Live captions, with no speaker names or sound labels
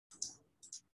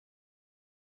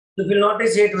If you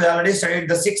notice it, we already studied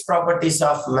the 6 properties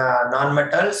of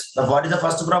non-metals. What is the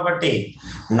first property?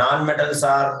 Non-metals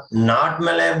are not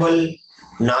malleable.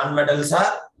 Non-metals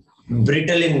are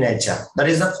brittle in nature. That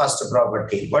is the first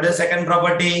property. What is the second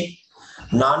property?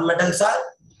 Non-metals are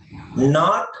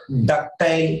not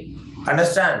ductile.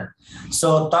 Understand?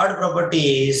 So third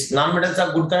property is non-metals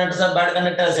are good conductors or bad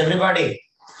conductors. Everybody,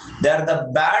 they are the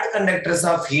bad conductors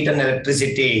of heat and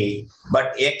electricity.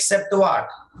 But except what?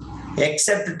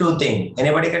 Except two things.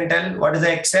 Anybody can tell what is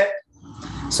the except?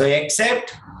 So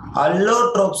except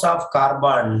allotropes of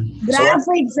carbon.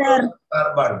 Graphite, so sir.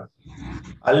 Carbon.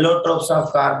 Allotropes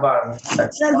of carbon.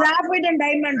 Sir, graphite and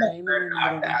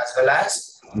diamond. As well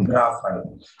as graphite.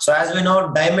 So as we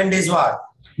know, diamond is what?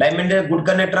 Diamond is a good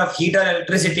conductor of heat or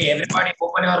electricity. Everybody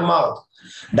open your mouth.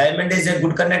 Diamond is a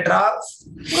good conductor of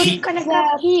heat.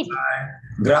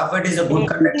 Graphite is a good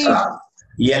conductor of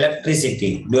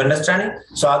electricity. Do you understand?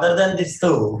 So other than these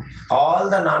two, all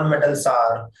the non-metals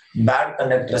are bad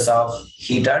conductors of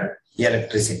heat and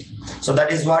electricity. So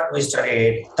that is what we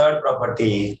studied. Third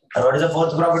property. And what is the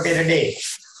fourth property today?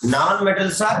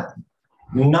 Non-metals are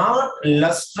not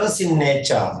lustrous in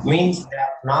nature, means they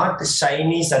are not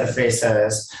shiny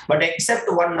surfaces, but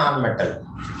except one non-metal.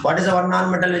 What is the one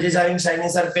non-metal which is having shiny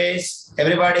surface?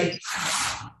 Everybody?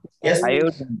 Yes?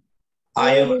 Iodine.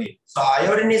 Iodine. So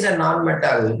iodine is a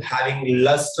non-metal having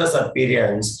lustrous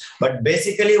appearance, but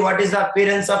basically what is the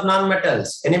appearance of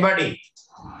non-metals? Anybody?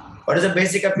 What is the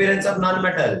basic appearance of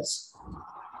non-metals?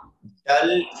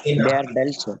 Dull in They are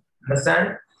dull, sir.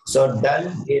 Understand? So dull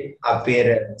in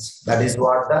appearance. That is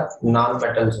what the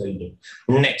non-metals will do.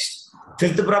 Next,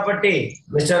 fifth property.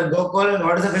 Mr. Gokul,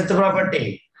 what is the fifth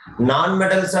property?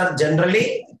 Non-metals are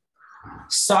generally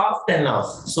soft enough.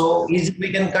 So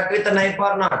we can cut with a knife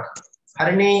or not?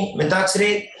 Harini,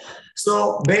 Mitakshri.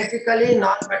 So basically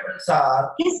non-metals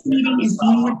are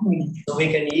so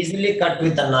we can easily cut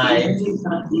with a knife.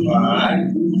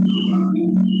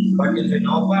 But if you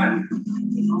open,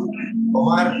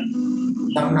 Omar,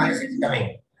 some noise is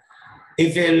coming.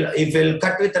 If you'll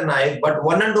cut with a knife, but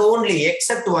one and only,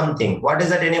 except one thing. What is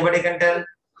that? Anybody can tell?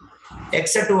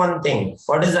 Except one thing.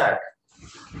 What is that?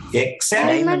 Except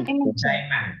diamond.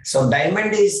 So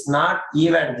diamond is not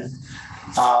even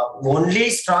only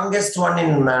strongest one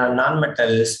in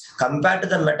non-metals compared to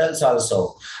the metals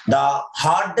also. The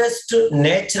hardest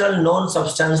natural known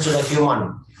substance to the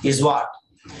human is what?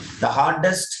 The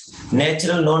hardest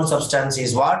natural known substance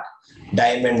is what?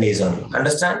 Diamond is on.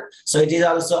 Understand? So it is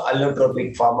also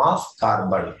allotropic form of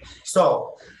carbon.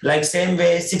 So like same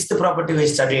way, sixth property we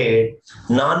studied,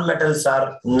 non-metals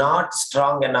are not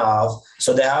strong enough.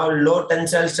 So they have low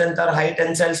tensile strength or high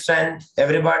tensile strength.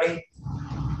 Everybody?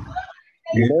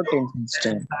 Low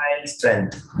tensile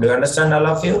strength. Do you understand, all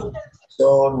of you?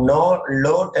 So no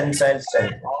low tensile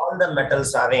strength. All the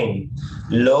metals having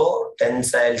low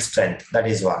tensile strength. That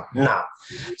is what. Now,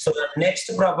 so the next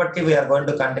property we are going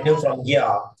to continue from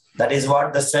here. That is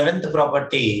what the seventh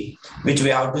property which we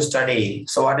have to study.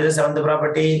 So what is the seventh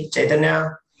property?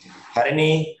 Chaitanya,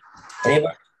 Harini,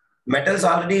 anybody? Metals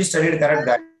already you studied, correct,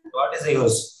 guys? What is the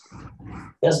use?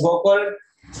 Yes, Gokul.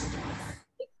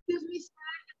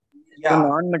 Yeah.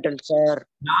 Non-metals are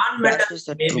non-metals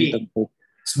maybe.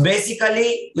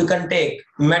 Basically, you can take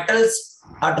metals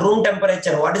at room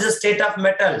temperature. What is the state of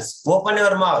metals? Open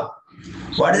your mouth.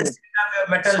 What is the state of your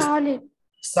metals? Solid.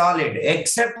 Solid.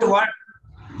 Except what?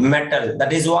 Metal.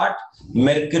 That is what?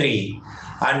 Mercury.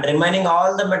 And remaining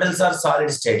all the metals are solid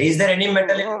state. Is there any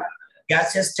metal in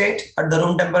gaseous state at the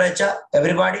room temperature?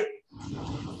 Everybody?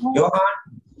 Johan?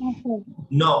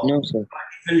 No. No, sir. But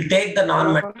if you take the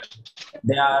non-metal,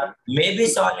 they are maybe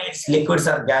solids, liquids,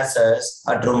 or gases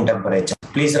at room temperature.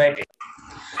 Please write it.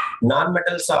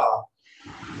 Non-metals are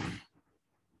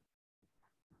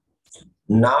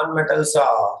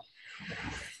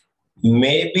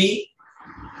maybe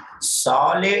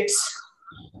solids,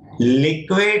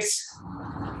 liquids,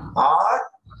 or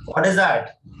what is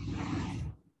that?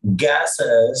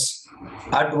 Gases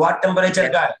at what temperature,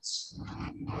 guys?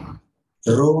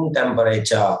 Room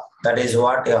temperature. That is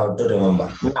what you have to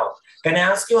remember. Now, can I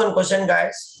ask you one question,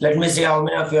 guys? Let me see how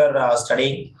many of you are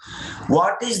studying.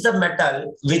 What is the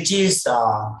metal which is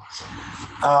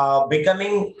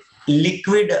becoming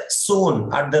liquid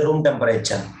soon at the room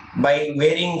temperature? By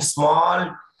varying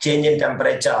small change in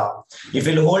temperature, if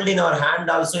you hold in our hand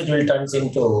also, it will turn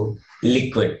into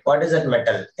liquid. What is that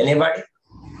metal? Anybody?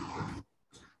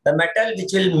 The metal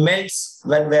which will melt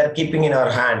when we are keeping in our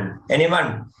hand.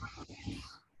 Anyone?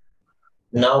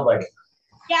 Nobody.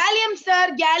 Gallium,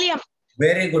 sir. Gallium.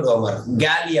 Very good, Omar.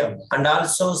 Gallium and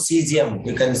also cesium,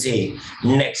 you can see.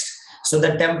 Next, So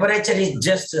the temperature is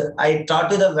just, I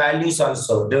taught you the values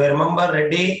also. Do you remember?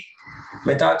 Ready?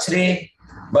 Mithakshri?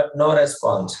 But no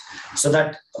response. So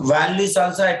that values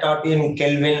also I taught you in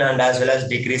Kelvin and as well as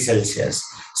degree Celsius.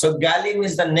 So gallium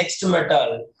is the next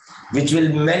metal which will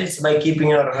melt by keeping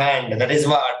your hand. That is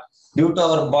what, due to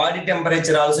our body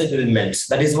temperature also it will melt.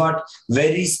 That is what,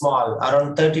 very small,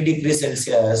 around 30 degrees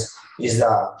Celsius is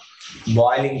the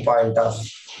boiling point of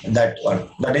that one.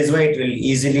 That is why it will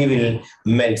easily will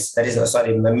melt. That is,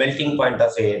 sorry, melting point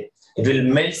of air. It will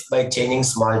melt by changing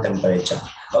small temperature.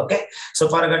 Okay, so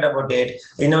forget about it.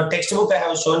 In our textbook, I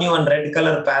have shown you one red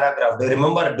color paragraph. Do you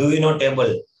remember? Do you know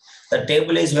table? The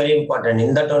table is very important.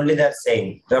 In that only they are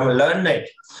saying. Learn it.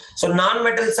 So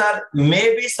non-metals are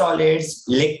maybe solids,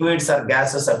 liquids, or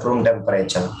gases at room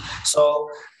temperature. So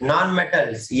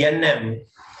non-metals, NM,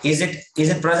 is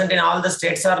it present in all the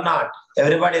states or not?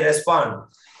 Everybody respond.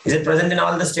 Is it present in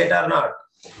all the states or not?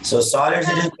 So solids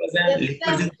it is present,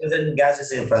 liquids is present,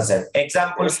 gases is present.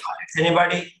 Example, solids,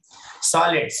 anybody?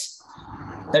 Solids.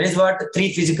 That is what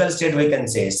three physical state we can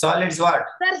say. Solids what?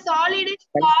 Sir, solid is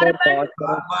Sulphur,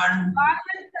 carbon,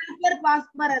 phosphorus. sulfur,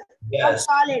 phosphorus. Yes.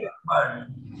 Solid.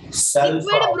 Sulfur.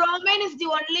 Liquid bromine is the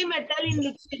only metal in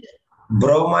liquid.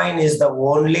 Bromine is the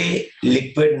only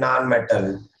liquid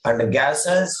non-metal. And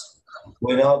gases,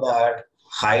 we know that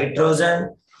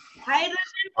hydrogen, Hydrogen,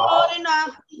 chlorine,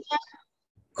 oxygen,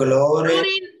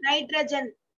 chlorine,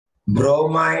 nitrogen.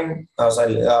 bromine,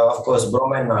 of course,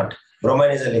 bromine not.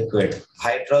 Bromine is a liquid.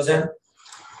 Hydrogen,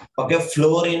 okay,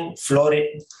 fluorine,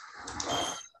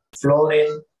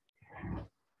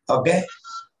 okay,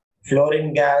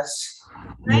 fluorine gas,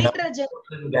 Nitrogen.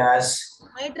 gas,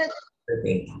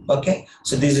 okay.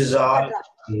 So this is all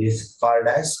is called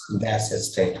as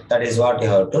gaseous state. That is what you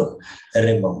have to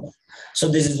remember. So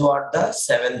this is what the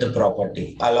seventh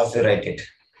property. All of you write it.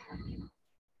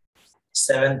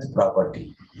 Seventh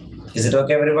property. Is it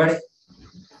okay, everybody?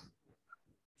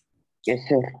 Yes,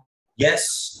 sir.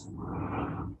 Yes.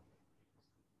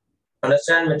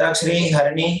 Understand, Mithakshri,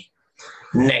 Harini?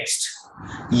 Next,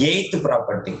 eighth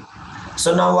property.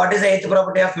 So now what is the eighth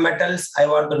property of metals? I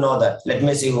want to know that. Let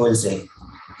me see who will say.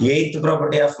 Eighth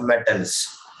property of metals.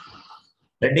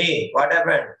 Ready? What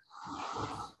happened?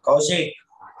 Kaushik,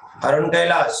 Arun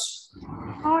Kailash,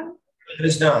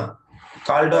 Krishna,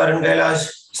 call to Arun Kailash,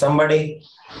 somebody.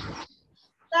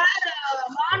 Sir,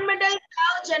 non-metals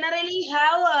generally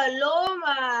have a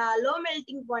low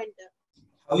melting point.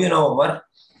 How you know, Omar?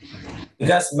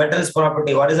 Because metals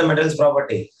property. What is the metals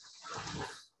property?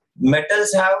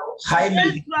 Metals have high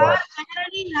melting point.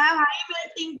 Generally have high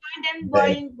melting point and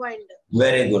boiling point.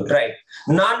 Very good, right.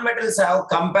 Non-metals have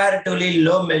comparatively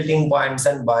low melting points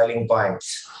and boiling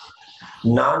points.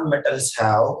 Non-metals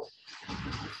have,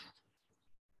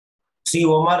 see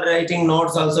Omar writing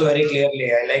notes also very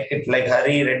clearly. I like it, like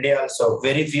Hari, Reddy also.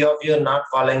 Very few of you are not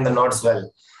following the notes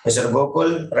well. Mr.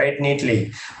 Gokul, write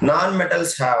neatly.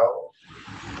 Non-metals have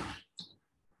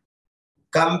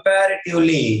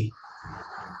comparatively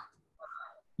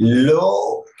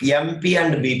low MP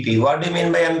and BP. What do you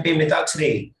mean by MP,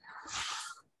 Mithakshri?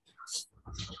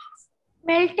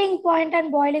 Melting point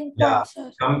and boiling point, Yeah,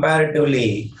 sir.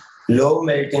 comparatively low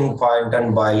melting point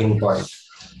and boiling point.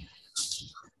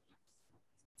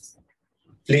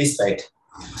 Please write.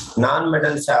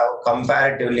 Non-metals have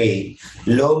comparatively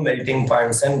low melting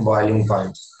points and boiling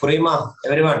points. Purima,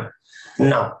 everyone.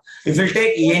 Now, if you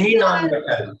take any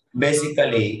non-metal,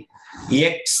 basically,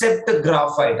 except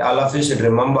graphite, all of you should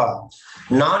remember,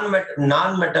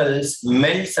 non-metals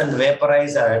melts and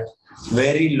vaporize at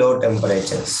very low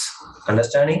temperatures.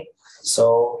 Understanding?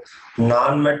 So,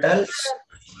 non-metals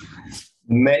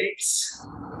melts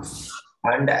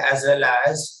and as well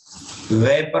as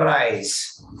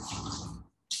vaporize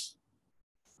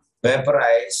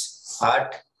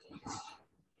at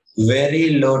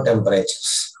very low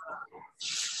temperatures.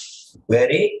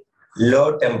 Very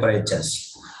low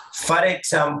temperatures. For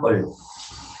example,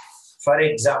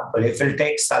 if you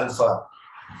take sulphur,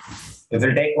 if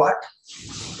you take what?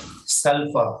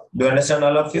 Sulphur. Do you understand,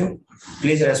 all of you?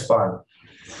 Please respond.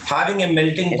 Having a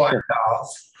melting point of,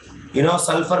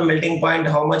 sulphur melting point,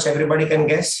 how much everybody can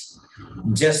guess?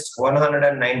 Just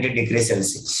 190 degrees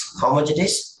Celsius. How much it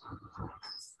is?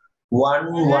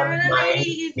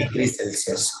 119 degrees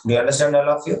Celsius. Do you understand, all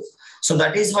of you? So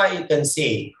that is why you can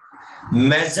see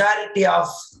majority of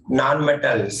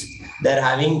non-metals, they're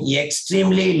having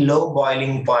extremely low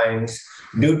boiling points,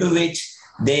 due to which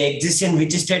they exist in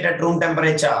which state at room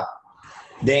temperature?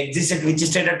 They exist at which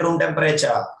state at room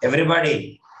temperature?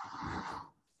 Everybody.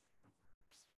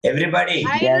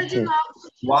 Hydrogen, oxygen,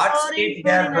 What chlorine, state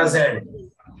they are present?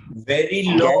 Very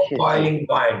low Gaseous. boiling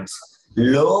points.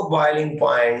 low boiling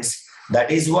points. That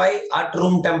is why at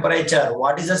room temperature,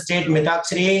 what is the state,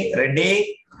 Mitakshri?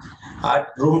 Ready? At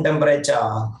room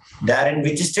temperature, they are in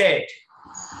which state?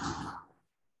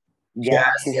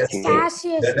 Gaseous state. Gaseous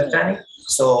You state. understand?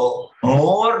 So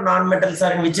more non-metals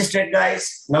are in which state,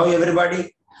 guys? Now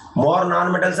everybody, more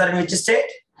non-metals are in which state?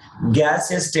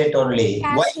 Gaseous state only.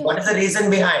 Why? Gaseous. What is the reason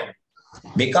behind?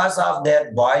 Because of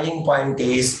their boiling point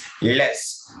is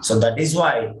less. So that is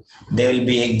why they will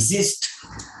be exist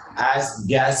as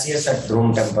gaseous at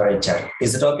room temperature.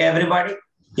 Is it okay, everybody?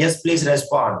 Yes, please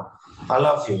respond. All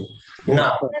of you.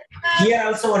 Now, here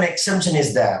also an exemption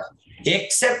is there.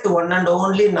 Except one and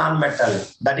only non-metal,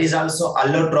 that is also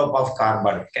allotrope of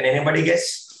carbon. Can anybody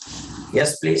guess?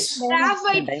 Yes, please.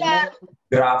 Graphite, sir.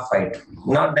 Graphite.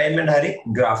 Not diamond, Hari.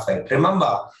 Graphite.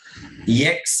 Remember,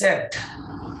 except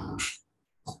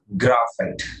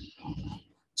graphite.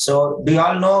 So, do you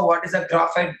all know what is a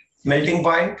graphite melting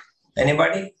point?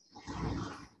 Anybody?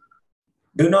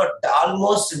 Do not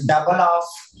almost double of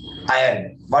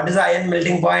iron. What is the iron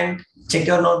melting point? Check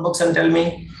your notebooks and tell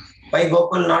me. Why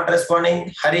Gokul not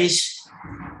responding? Harish,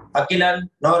 Akilan,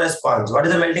 no response. What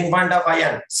is the melting point of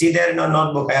iron? See there in your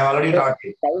notebook. I have already taught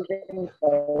you.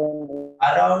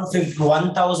 Around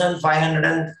 1,500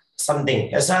 and something.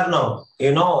 Yes or no?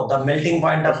 You know the melting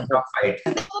point of graphite.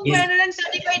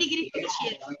 235 degrees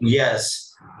Celsius.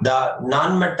 Yes. The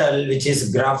non-metal, which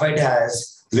is graphite,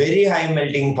 has very high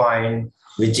melting point,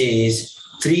 which is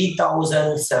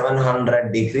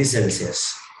 3,700 degrees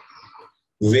Celsius.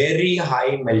 Very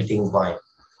high melting point.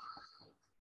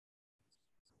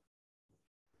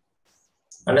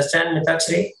 Understand,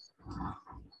 Mitakshri?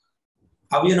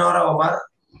 How you know, Omar?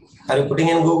 Are you putting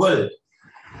in Google?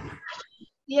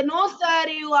 Yeah, no, sir.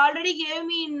 You already gave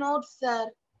me notes, sir.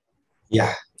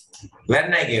 Yeah.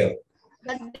 When I gave?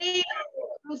 That day,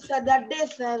 sir. That day,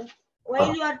 sir.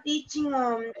 While you are teaching,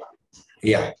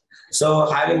 Yeah. So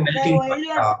having melting while point.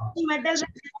 you are teaching metals.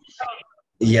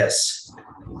 Yes.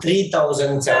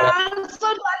 3,700. Also,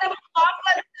 what about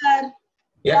copper, sir?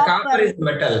 Yeah, Copper. copper is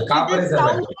metal. Copper is a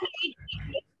metal.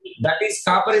 That is,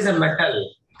 copper is a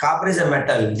metal. Copper is a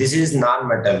metal. This is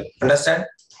non-metal. Understand?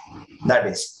 That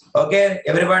is. Okay,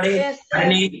 everybody? Yes, sir.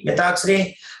 Any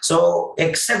Mitakshri? So,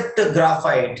 except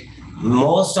graphite,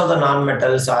 most of the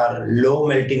non-metals are low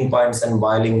melting points and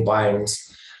boiling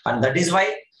points. And that is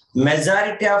why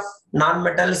majority of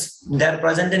non-metals, they are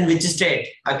present in which state?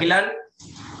 Akilan?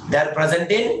 They are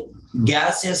present in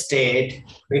gaseous state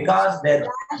because their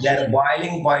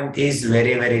boiling point is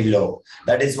very, very low.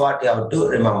 That is what you have to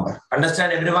remember.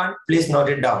 Understand, everyone? Please note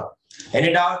it down.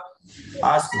 Any doubt?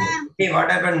 Ask me. Okay, what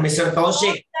happened, Mr.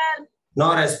 Kaushik?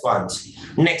 No response.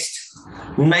 Next,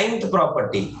 ninth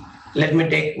property. Let me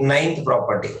take ninth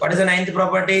property. What is the ninth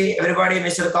property? Everybody,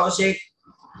 Mr. Kaushik?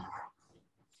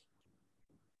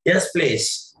 Yes,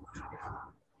 please.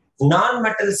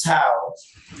 Non-metals have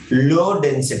low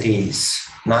densities.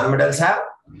 Non-metals have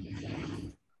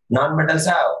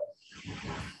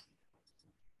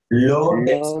low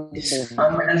densities.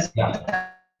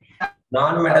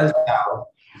 Non-metals have.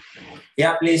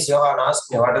 Yeah, please, Johan,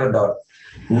 ask me whatever doubt.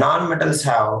 Non-metals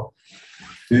have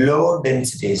low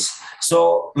densities.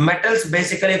 So metals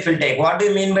basically, if you take, what do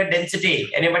you mean by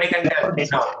density? Anybody can tell me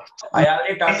now. I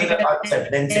already taught you the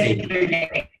concept,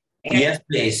 density. Yes,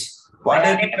 please. What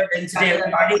do you mean by density,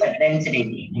 everybody?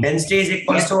 Density is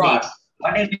equal to what?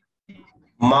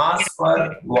 Mass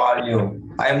per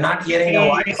volume. I am not hearing the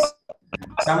voice.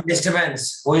 Some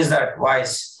disturbance. Who is that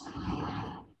voice?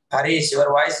 Harish, your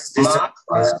voice is disturbed.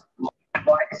 Who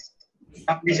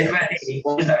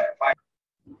is that?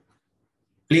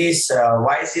 Please,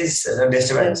 voice is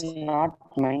disturbance. Not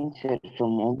mine, sir.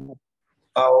 From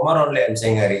Omar only, I am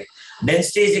saying, Hari.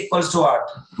 Density is equals to what?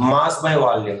 Mass by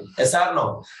volume. Yes or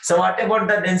no? So what about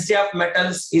the density of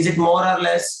metals? Is it more or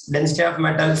less? Density of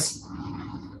metals?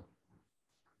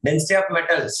 Density of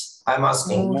metals, I am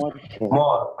asking.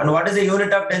 More. And what is the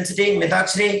unit of density?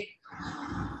 Mitakshri?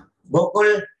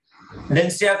 Gokul?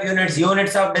 Density of units.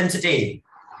 Units of density.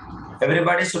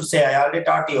 Everybody should say, I already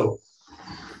taught you.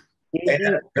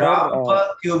 Either gram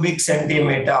per cubic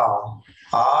centimeter,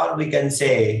 or we can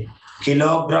say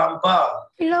kilogram per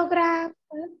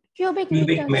cubic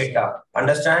meter. meters.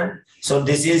 Understand? So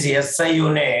this is SI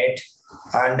unit,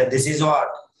 and this is what?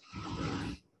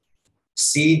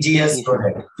 CGS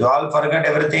unit. You all forgot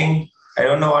everything. I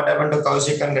don't know what happened to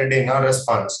Kaushik and Reddy. No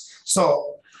response.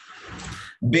 So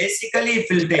basically, if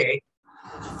we'll take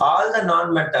all the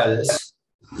non-metals,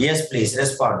 yes, please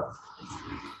respond.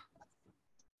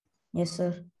 Yes,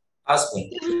 sir. Ask me.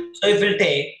 So if we'll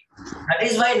take, that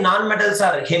is why non-metals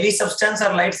are heavy substance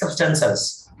or light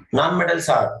substances. Non-metals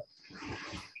are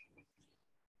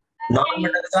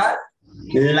Non-metals are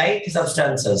light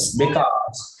substances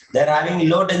because they're having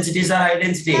low densities or high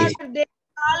densities. They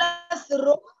call us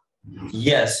rho.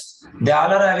 Yes, they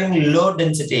all are having low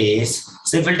densities.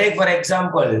 So if we take, for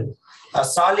example, a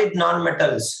solid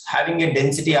non-metals having a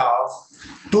density of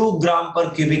 2 gram per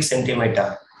cubic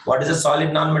centimeter. What is the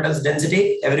solid non-metals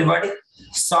density? Everybody?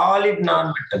 Solid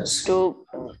non-metals. 2.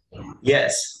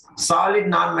 Yes, solid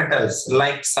non-metals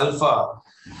like sulphur.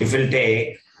 If we'll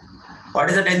take, what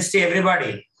is the density?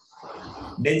 Everybody?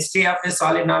 Density of a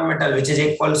solid non-metal, which is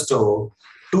equals to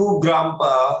 2 gram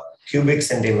per cubic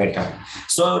centimeter.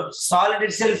 So solid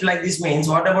itself like this means,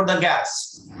 what about the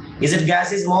gas? Is it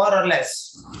gas is more or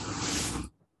less?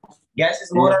 Gas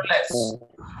is more or less?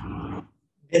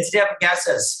 Density of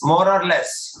gases, more or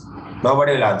less?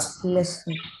 Nobody will answer. Less.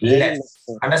 Less.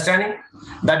 Understanding?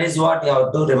 That is what you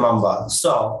have to remember.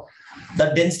 So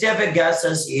the density of a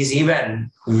gases is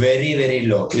even very, very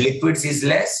low. Liquids is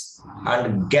less,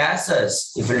 and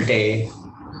gases, if we'll take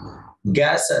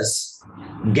gases,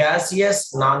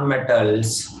 gaseous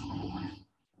non-metals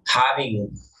having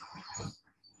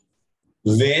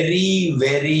very,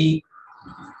 very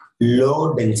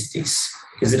low densities.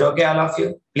 Is it okay, all of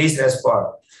you? Please respond.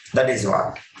 That is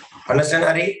what. Understand,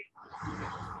 Hari?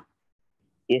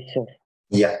 Yes, sir.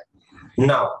 Yeah.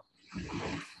 Now,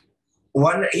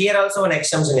 here also an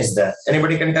exemption is there.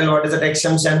 Anybody can tell what is that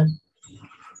exemption?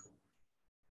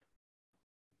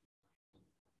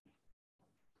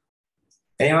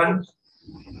 Anyone?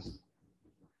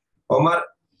 Omar?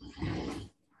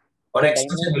 One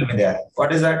exemption will be there.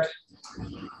 What is that?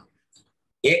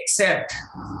 Except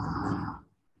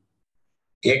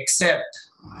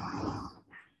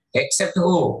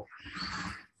who?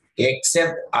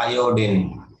 Except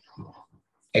iodine.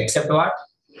 Except what?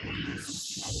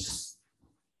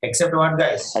 Except what,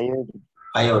 guys? Iodine.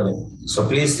 Iodine. So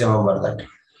please remember that.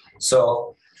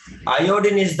 So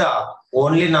iodine is the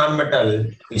only non-metal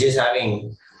which is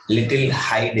having little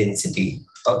high density.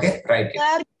 Okay, right.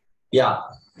 Sir, Yeah.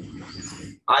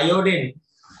 Iodine,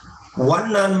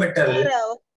 one non-metal.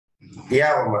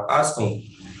 Yeah, Omar, ask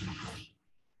me.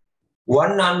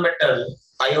 One non-metal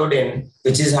iodine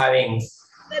which is having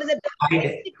there is a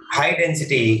high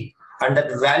density, and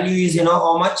that value is, you know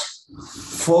how much?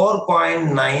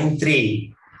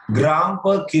 4.93 gram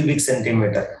per cubic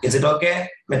centimeter. Is it okay,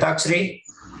 Mitakshri?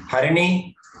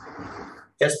 Harini?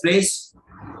 Yes, please.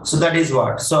 So that is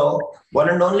what. So one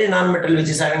and only non-metal which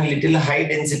is having little high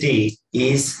density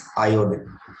is iodine.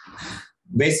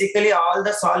 Basically, all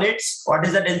the solids, what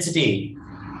is the density?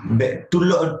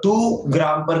 2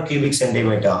 gram per cubic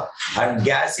centimeter, and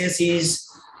gaseous is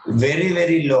very,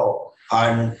 very low,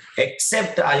 and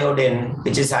except iodine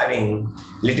which is having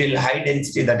little high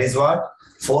density, that is what?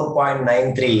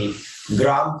 4.93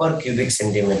 gram per cubic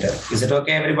centimeter. Is it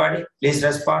okay, everybody? Please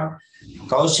respond.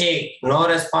 Kaushik, no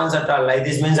response at all. Like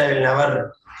this means I will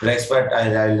never respect,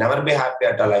 I will never be happy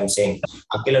at all, I'm saying.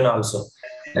 Akilan also.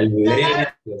 I'll be very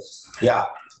happy. Yeah.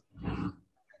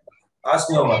 Ask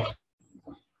me, Omar.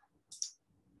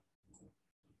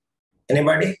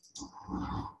 Anybody?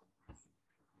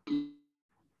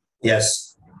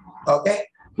 Yes. Okay.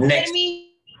 Next.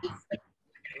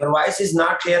 Your voice is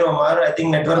not clear, Omar. I think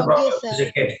network Okay, problem. sir.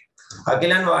 Okay.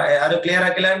 Akilan, are you clear,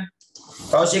 Akilan?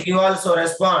 Kaushik, you also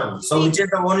respond. So which is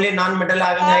the only non-metal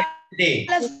having high density?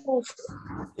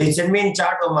 It should mean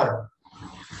chart, Omar.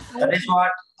 That is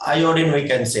what iodine we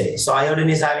can say. So iodine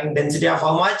is having density of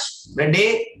how much?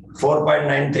 Ready?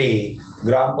 4.93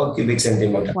 gram per cubic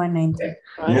centimeter.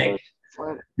 190.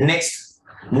 Next.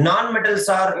 Non-metals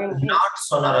are not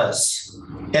sonorous.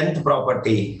 10th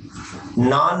property.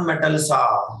 Non-metals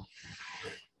are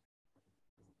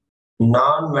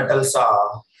not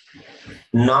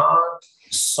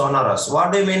sonorous.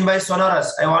 What do you mean by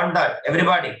sonorous? I want that.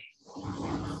 Everybody.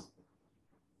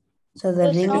 So the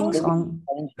ringing sound.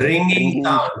 Ringing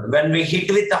sound. When we hit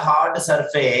with a hard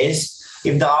surface,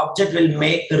 if the object will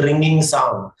make ringing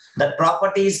sound, that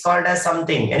property is called as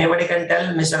something. Anybody can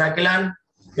tell, Mr. Akilan,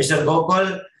 Mr.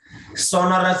 Gokul?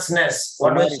 Sonorousness.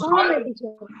 What was it called?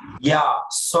 Yeah,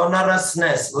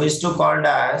 sonorousness. We used to call it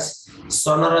as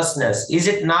sonorousness. Is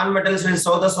it non-metals will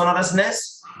show the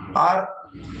sonorousness or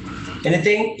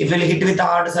anything? If you hit with a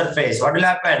hard surface, what will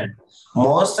happen?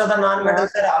 Most of the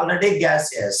non-metals are already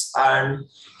gaseous, and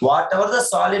whatever the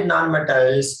solid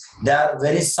non-metals, they are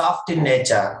very soft in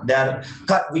nature. They are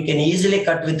cut. We can easily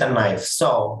cut with a knife.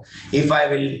 So if I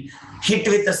will hit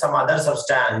with some other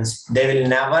substance, they will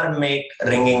never make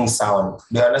ringing sound.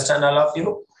 Do you understand, all of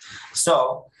you?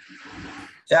 So,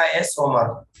 yeah, yes,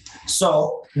 Omar.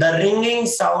 So the ringing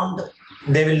sound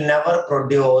they will never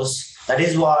produce. That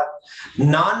is what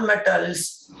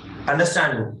non-metals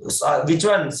Understand? So, which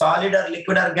one? Solid or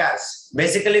liquid or gas?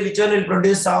 Basically, which one will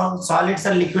produce sound? Solids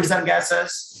or liquids or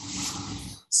gases?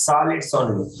 Solids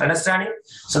only. Understanding?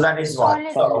 So that is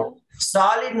what. So,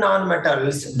 solid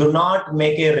non-metals do not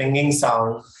make a ringing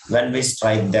sound when we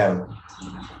strike them.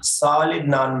 Solid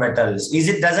non-metals.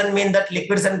 Doesn't mean that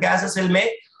liquids and gases will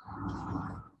make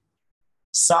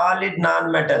solid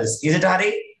non-metals. Is it,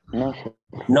 Hari? No, sir.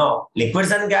 No.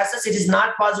 Liquids and gases, it is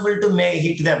not possible to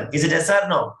heat them. Is it yes or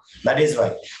no? That is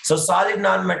why. So solid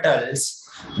non-metals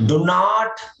do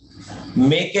not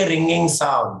make a ringing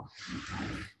sound.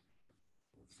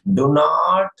 Do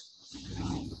not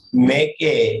make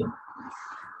a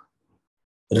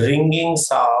ringing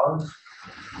sound.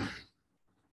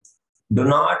 Do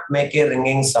not make a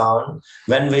ringing sound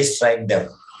when we strike them.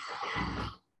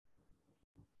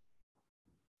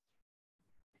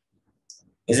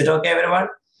 Is it okay, everyone?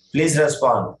 Please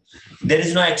respond. There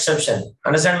is no exception.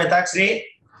 Understand, Mitaksri?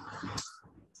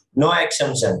 No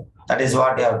exception. That is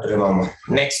what you have to remember.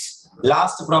 Next,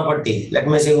 last property. Let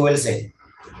me see who will say.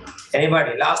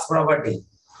 Anybody? Last property.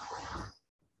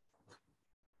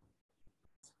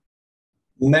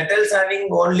 Metals having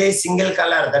only single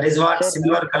color. That is what?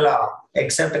 Silver color,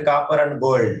 except copper and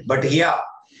gold. But here,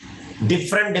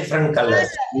 different colors.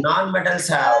 Non-metals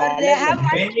have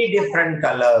many different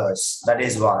colors. That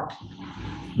is what?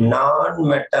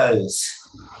 Non-metals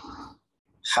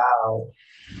have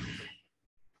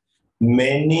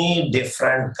many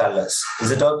different colors.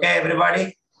 Is it okay,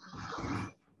 everybody?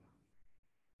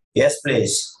 Yes,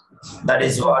 please. That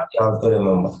is what you have to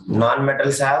remember.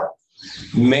 Non-metals have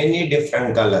many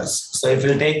different colors. So if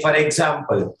you take, for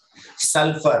example,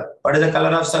 sulphur. What is the color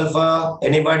of sulphur?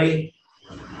 Anybody?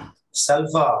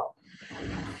 Sulphur.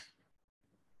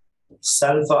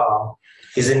 Sulphur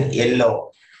is in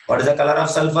yellow. What is the color of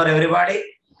sulphur, everybody?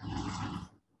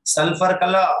 Sulphur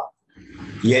color?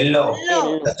 Yellow.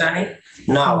 Understanding?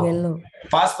 Now, Yellow.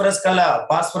 phosphorus color.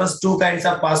 Phosphorus, two kinds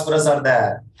of phosphorus are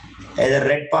there. Either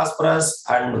red phosphorus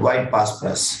and white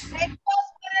phosphorus. Red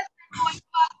phosphorus and white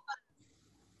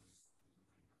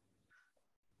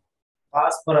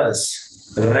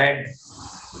Phosphorus, phosphorus. red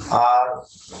or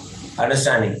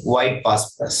understanding, white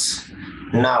phosphorus.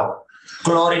 Now,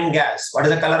 chlorine gas. What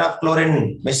is the color of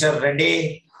chlorine? Mr.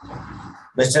 Reddy,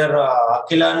 Mr.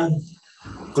 Akilan,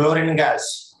 chlorine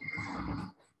gas.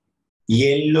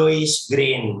 Yellowish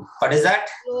green. What is that?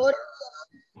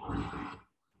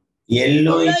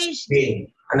 Yellowish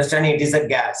green. Understanding, it is a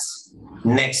gas.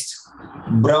 Next,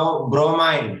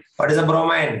 bromine. What is a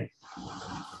bromine?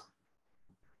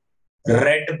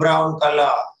 Red brown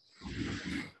color.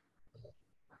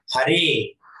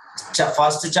 Hari,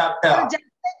 first chapter. Just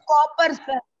like copper,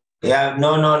 sir. Yeah,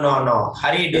 no.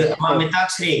 Hari,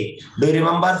 Mitakshri, do you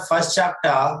remember first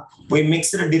chapter? We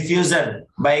mixed diffusion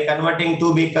by converting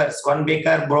two beakers. One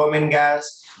beaker bromine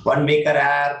gas, one beaker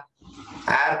air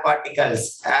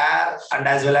particles, air and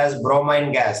as well as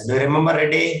bromine gas. Do you remember,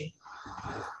 Reddy?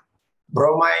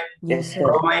 Bromine. Yes, sir.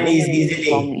 Bromine is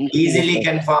easily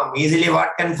can form. Easily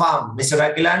what can form? Mr.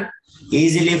 Akilan?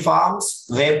 Easily forms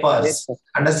vapors.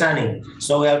 Understanding?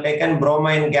 So we have taken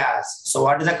bromine gas. So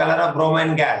what is the color of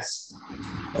bromine gas?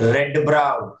 Red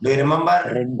brown. Do you remember?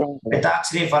 Red brown.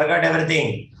 Mitakshri forgot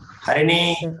everything.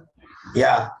 Harini?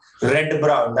 Yeah. Red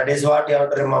brown. That is what you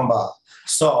have to remember.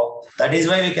 So that is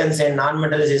why we can say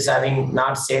non-metals is having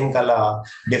not same color,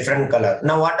 different color.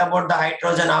 Now what about the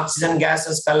hydrogen, oxygen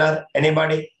gases color?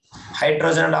 Anybody?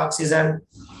 Hydrogen and oxygen.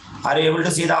 Are you able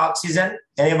to see the oxygen?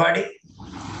 Anybody?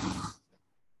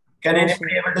 Can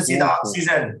anybody able to see the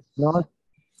oxygen? No.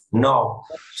 No.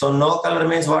 So no color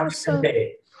means what we can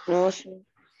say? No, sir.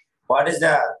 What is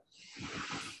that?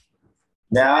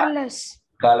 They are Colorless.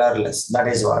 colorless. That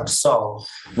is what. So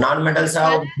non-metals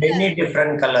have many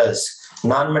different colors.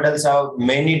 Non-metals have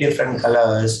many different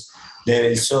colors. They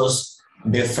will show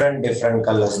different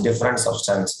colors, different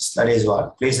substances. That is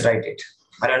what. Please write it.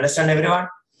 I understand, everyone?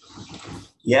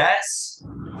 Yes?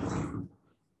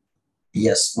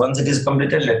 Yes. Once it is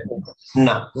completed, let me go.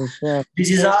 Now, Yes, sir. this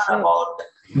is all about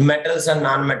metals and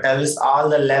non-metals, all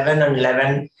the 11 and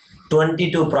 11,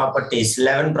 22 properties,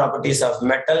 11 properties of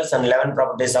metals and 11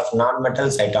 properties of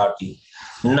non-metals I taught you.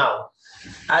 Now,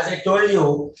 as I told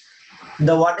you,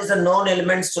 what is the known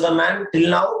elements to the man till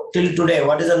now, till today?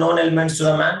 What is the known elements to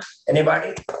the man?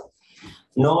 Anybody?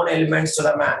 Known elements to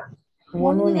the man.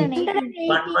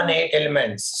 118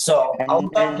 elements. So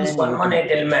out of these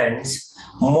 118 elements,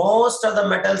 most of the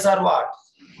metals are what?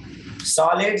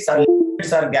 Solids or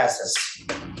liquids or gases?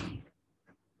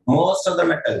 Most of the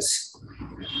metals.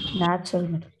 Natural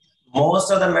metal.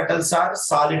 Most of the metals are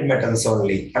solid metals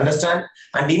only. Understand?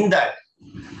 And in that,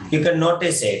 you can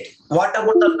notice it. what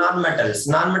about the non-metals?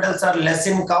 Non-metals are less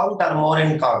in count or more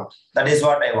in count? That is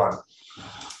what I want.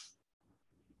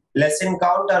 Less in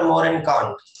count or more in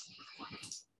count?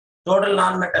 Total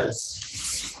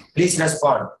non-metals. Please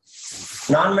respond.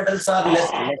 Non-metals are less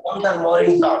in count or more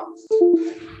in count?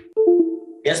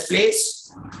 Yes,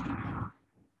 please.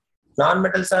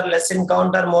 Non-metals are less in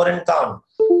count or more in count?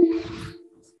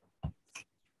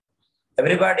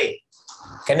 Everybody,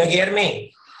 can you hear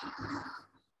me?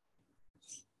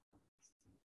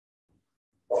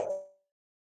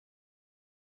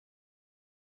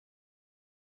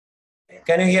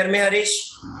 Can you hear me, Harish?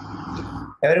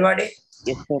 Everybody?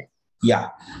 Yes, sir. Yeah.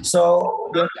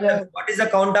 So, Yes, sir. what is the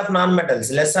count of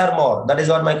non-metals? Less or more? That is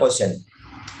what my question.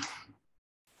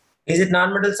 Is it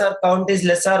non-metals or count is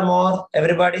less or more?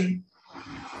 Everybody?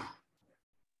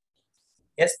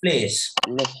 Yes, please.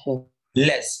 Less, sir.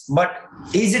 Less. But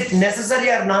is it necessary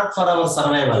or not for our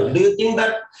survival? Do you think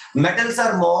that metals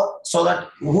are more, so that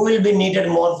who will be needed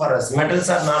more for us? Metals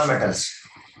or non-metals?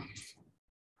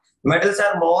 Metals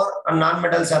are more and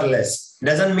non-metals are less.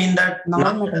 Doesn't mean that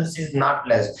non-metals is not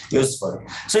less useful.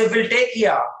 So if we take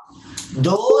here,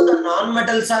 though the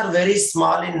non-metals are very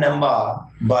small in number,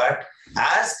 but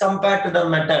as compared to the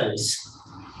metals,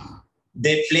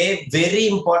 they play very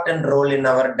important role in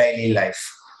our daily life.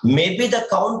 Maybe the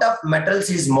count of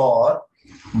metals is more,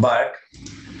 but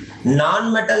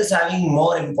non-metals having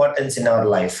more importance in our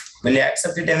life. Will you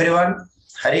accept it, everyone?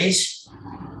 Harish?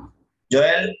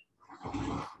 Joel?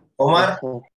 Omar? Yes,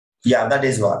 sir. Yeah, that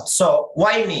is what. So,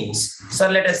 why means? Sir,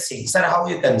 let us see. Sir, how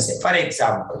you can say? For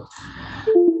example,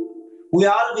 we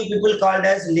people called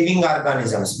as living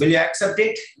organisms. Will you accept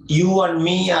it? You and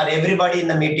me or everybody in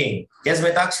the meeting. Yes,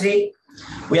 Metakshri?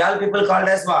 We all people called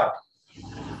as what?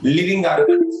 Living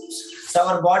organisms. So,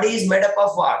 our body is made up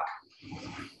of what?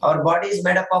 Our body is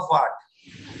made up of what?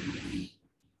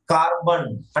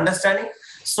 Carbon. Understanding?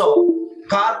 So,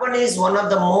 carbon is one of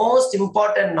the most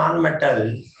important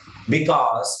non-metal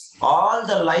because all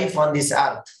the life on this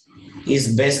earth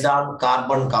is based on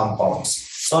carbon compounds.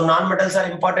 So non-metals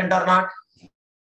are important or not?